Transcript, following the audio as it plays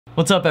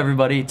What's up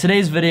everybody?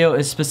 Today's video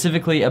is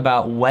specifically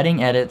about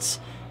wedding edits,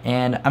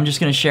 and I'm just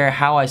going to share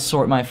how I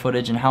sort my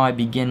footage and how I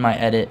begin my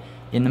edit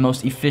in the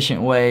most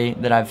efficient way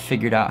that I've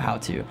figured out how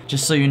to.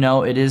 Just so you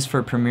know, it is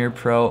for Premiere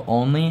Pro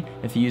only.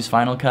 If you use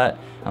Final Cut,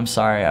 I'm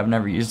sorry, I've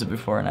never used it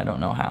before and I don't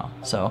know how.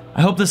 So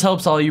I hope this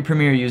helps all you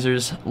Premiere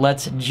users.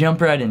 Let's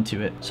jump right into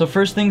it. So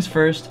first things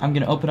first, I'm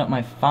going to open up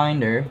my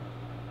Finder,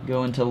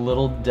 go into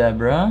Little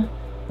Deborah,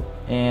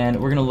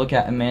 and we're gonna look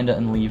at Amanda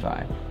and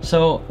Levi.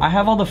 So I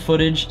have all the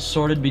footage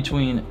sorted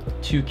between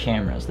two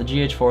cameras, the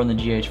GH4 and the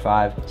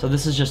GH5. So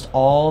this is just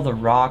all the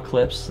raw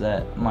clips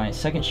that my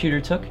second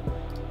shooter took,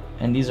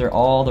 and these are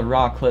all the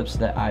raw clips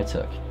that I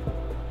took.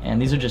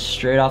 And these are just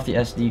straight off the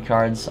SD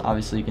cards.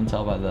 Obviously you can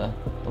tell by the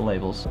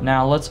labels.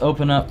 Now let's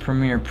open up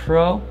Premiere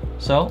Pro.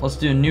 So let's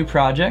do a new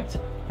project,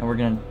 and we're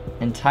gonna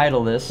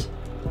entitle this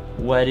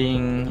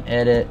Wedding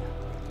Edit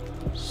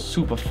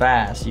Super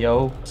Fast,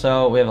 yo.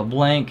 So we have a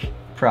blank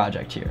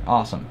project here.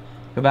 Awesome.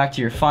 Go back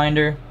to your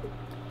Finder.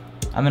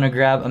 I'm gonna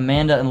grab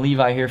Amanda and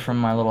Levi here from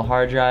my little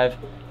hard drive,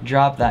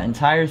 drop that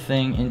entire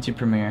thing into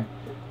Premiere.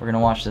 We're gonna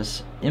watch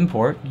this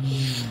import.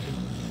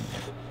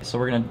 So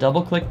we're gonna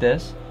double click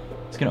this.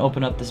 It's gonna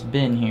open up this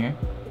bin here,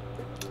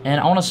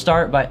 and I want to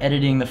start by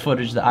editing the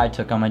footage that I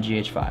took on my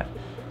GH5.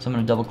 So I'm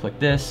gonna double click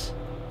this,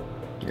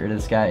 get rid of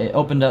this guy. It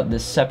opened up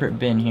this separate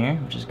bin here,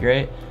 which is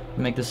great.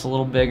 Make this a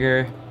little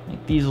bigger,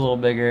 make these a little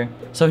bigger.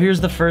 So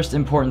here's the first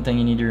important thing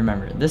you need to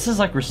remember. This is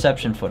like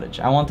reception footage.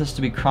 I want this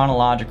to be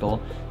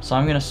chronological, so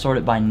I'm gonna sort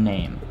it by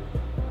name.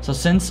 So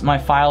since my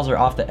files are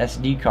off the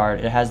SD card,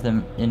 it has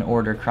them in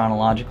order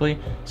chronologically.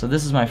 So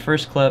this is my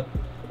first clip,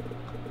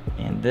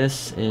 and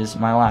this is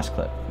my last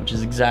clip, which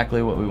is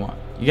exactly what we want.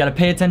 You gotta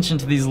pay attention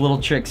to these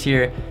little tricks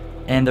here,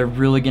 and they're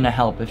really gonna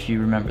help if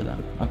you remember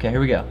them. Okay, here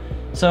we go.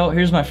 So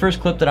here's my first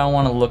clip that I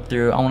wanna look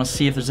through. I wanna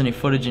see if there's any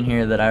footage in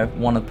here that I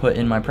wanna put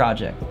in my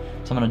project.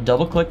 So I'm gonna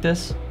double click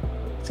this.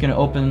 It's gonna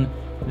open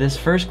this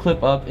first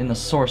clip up in the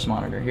source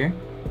monitor here.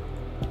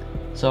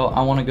 So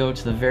I wanna go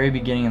to the very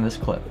beginning of this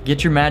clip.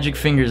 Get your magic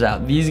fingers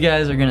out. These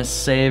guys are gonna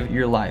save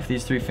your life,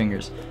 these three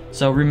fingers.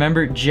 So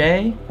remember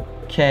J,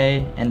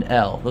 K, and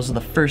L. Those are the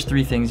first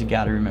three things you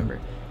gotta remember.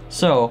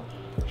 So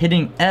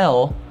hitting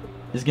L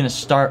is gonna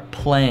start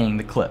playing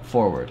the clip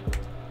forward.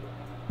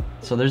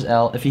 So there's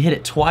L. If you hit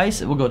it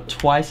twice, it will go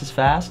twice as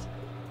fast.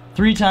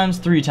 Three times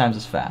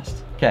as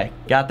fast. Okay,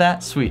 got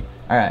that? Sweet.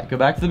 All right, go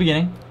back to the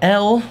beginning.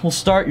 L will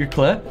start your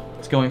clip.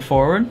 It's going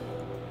forward.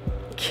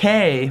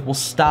 K will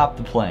stop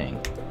the playing.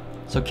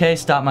 So K,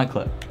 stop my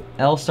clip.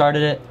 L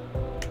started it.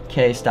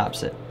 K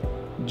stops it.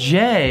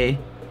 J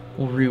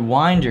will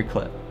rewind your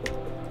clip.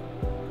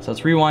 So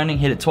it's rewinding,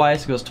 hit it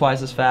twice, it goes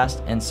twice as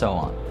fast, and so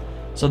on.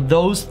 So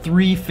those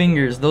three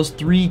fingers, those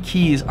three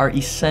keys are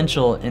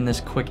essential in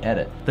this quick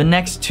edit. The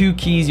next two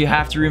keys you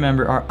have to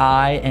remember are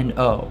I and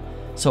O.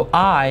 So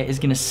I is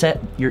gonna set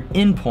your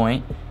in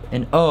point,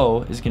 and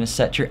O is gonna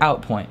set your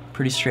out point.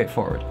 Pretty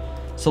straightforward.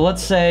 So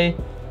let's say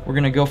we're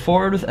gonna go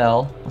forward with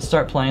L. Let's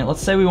start playing it. Let's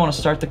say we wanna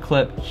start the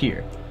clip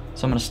here.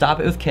 So I'm gonna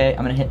stop it with K,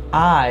 I'm gonna hit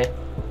I,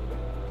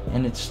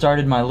 and it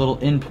started my little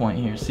in point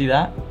here. See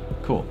that?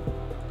 Cool.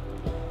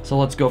 So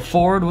let's go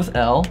forward with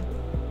L.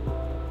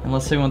 And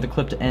let's say we want the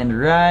clip to end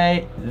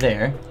right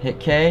there. Hit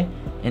K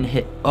and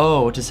hit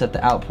O to set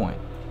the out point.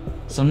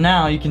 So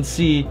now you can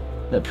see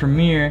that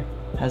Premiere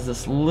has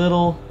this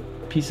little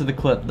piece of the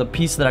clip, the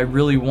piece that I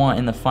really want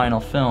in the final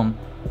film,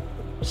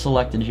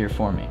 selected here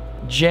for me.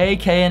 J,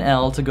 K, and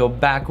L to go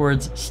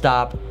backwards,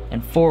 stop,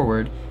 and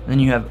forward. And then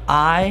you have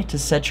I to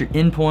set your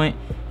in point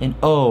and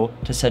O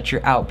to set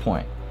your out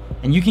point.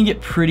 And you can get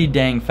pretty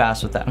dang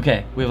fast with that.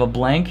 Okay, we have a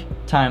blank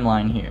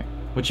timeline here,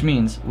 which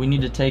means we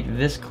need to take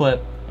this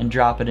clip and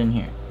drop it in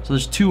here. So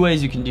there's two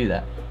ways you can do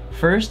that.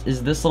 First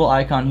is this little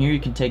icon here. You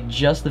can take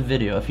just the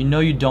video. If you know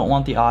you don't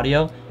want the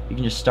audio, you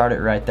can just start it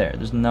right there.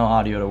 There's no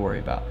audio to worry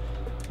about.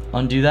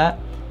 Undo that.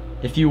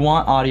 If you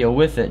want audio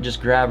with it,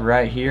 just grab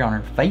right here on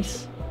her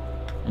face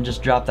and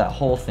just drop that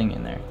whole thing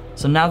in there.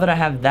 So now that I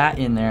have that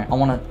in there, I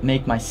want to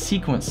make my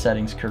sequence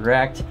settings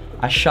correct.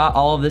 I shot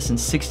all of this in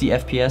 60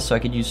 FPS so I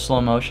could use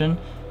slow motion.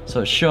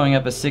 So it's showing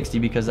up as 60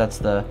 because that's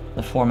the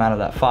format of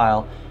that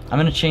file. I'm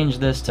going to change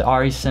this to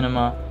RE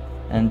Cinema,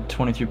 and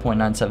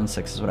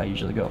 23.976 is what I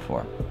usually go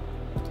for.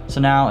 So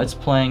now it's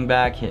playing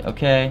back, hit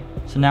OK.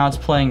 So now it's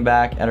playing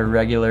back at a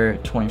regular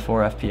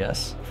 24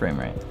 FPS frame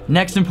rate.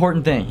 Next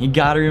important thing, you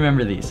gotta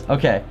remember these.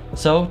 Okay,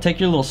 so take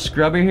your little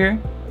scrubber here,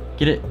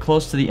 get it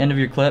close to the end of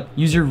your clip,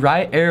 use your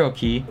right arrow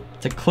key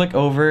to click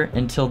over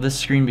until this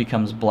screen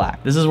becomes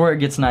black. This is where it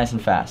gets nice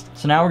and fast.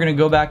 So now we're gonna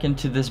go back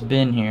into this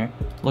bin here,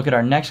 look at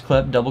our next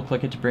clip, double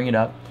click it to bring it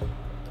up,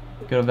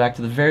 go back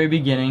to the very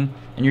beginning,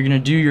 and you're gonna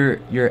do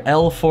your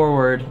L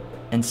forward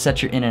and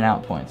set your in and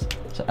out points.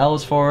 So L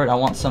is forward, I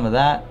want some of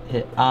that,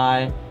 hit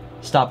I,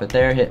 stop it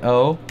there, hit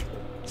O,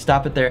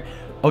 stop it there.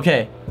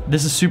 Okay,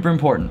 this is super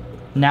important.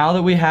 Now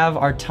that we have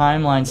our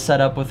timeline set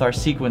up with our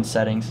sequence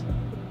settings,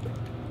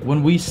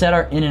 when we set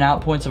our in and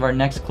out points of our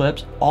next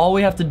clips, all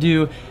we have to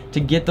do to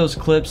get those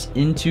clips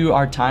into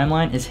our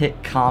timeline is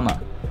hit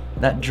comma.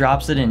 That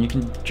drops it in. You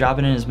can drop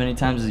it in as many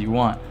times as you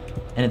want.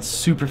 and it's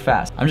super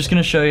fast. I'm just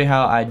gonna show you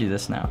how I do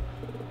this now.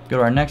 Go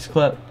to our next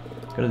clip,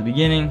 go to the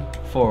beginning,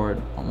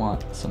 forward. I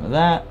want some of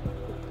that.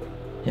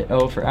 Hit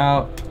O for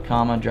out,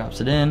 comma,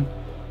 drops it in.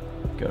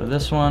 Go to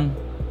this one,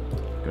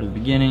 go to the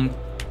beginning,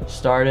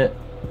 start it,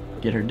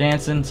 get her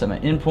dancing, set my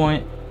in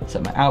point,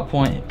 set my out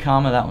point, hit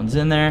comma, that one's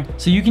in there.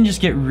 So you can just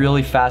get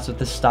really fast with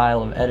this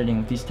style of editing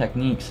with these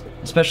techniques,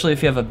 especially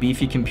if you have a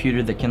beefy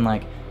computer that can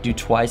like do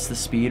twice the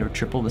speed or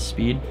triple the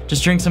speed.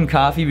 Just drink some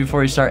coffee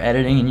before you start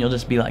editing and you'll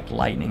just be like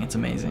lightning. It's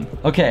amazing.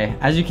 Okay,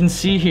 as you can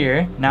see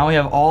here, now we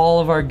have all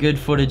of our good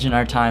footage in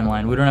our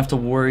timeline. We don't have to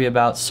worry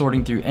about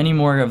sorting through any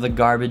more of the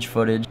garbage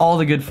footage. All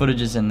the good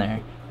footage is in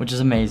there, which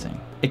is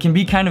amazing. It can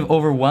be kind of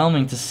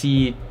overwhelming to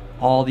see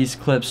all these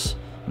clips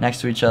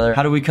next to each other.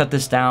 How do we cut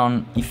this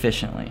down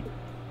efficiently?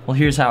 Well,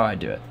 here's how I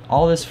do it.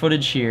 All this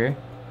footage here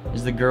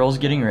is the girls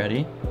getting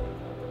ready.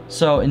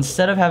 So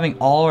instead of having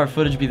all our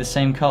footage be the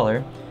same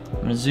color,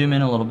 I'm gonna zoom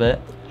in a little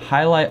bit,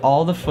 highlight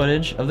all the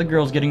footage of the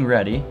girls getting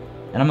ready,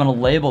 and I'm gonna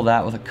label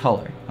that with a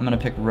color. I'm gonna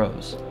pick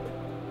rose.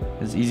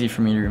 It's easy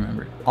for me to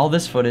remember. All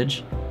this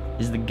footage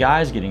is the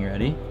guys getting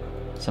ready.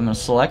 So I'm gonna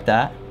select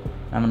that,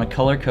 and I'm gonna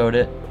color code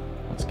it.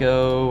 Let's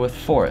go with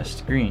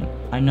forest, green.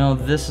 I know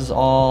this is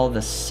all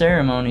the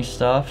ceremony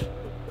stuff,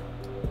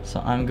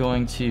 so I'm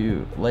going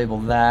to label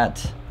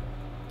that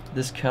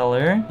this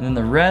color, and then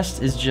the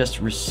rest is just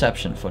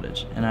reception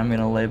footage, and I'm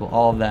gonna label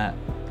all of that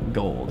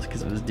gold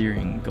because it was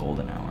during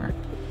golden hour.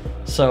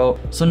 So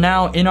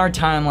now in our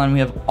timeline we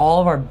have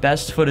all of our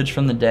best footage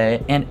from the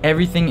day, and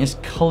everything is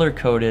color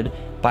coded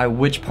by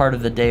which part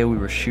of the day we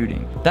were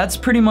shooting. That's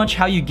pretty much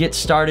how you get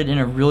started in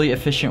a really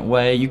efficient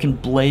way. You can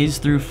blaze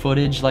through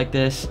footage like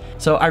this.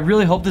 So I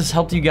really hope this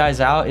helped you guys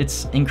out.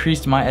 It's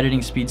increased my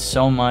editing speed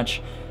so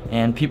much,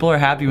 and people are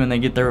happy when they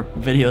get their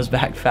videos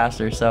back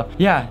faster. So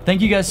yeah, thank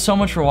you guys so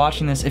much for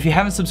watching this. If you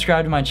haven't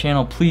subscribed to my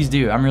channel, please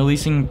do. I'm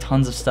releasing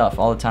tons of stuff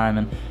all the time,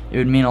 and it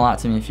would mean a lot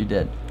to me if you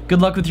did.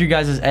 Good luck with your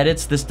guys'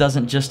 edits. This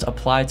doesn't just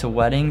apply to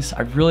weddings.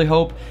 I really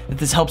hope that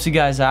this helps you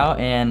guys out,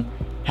 and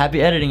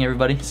happy editing,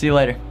 everybody. See you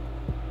later.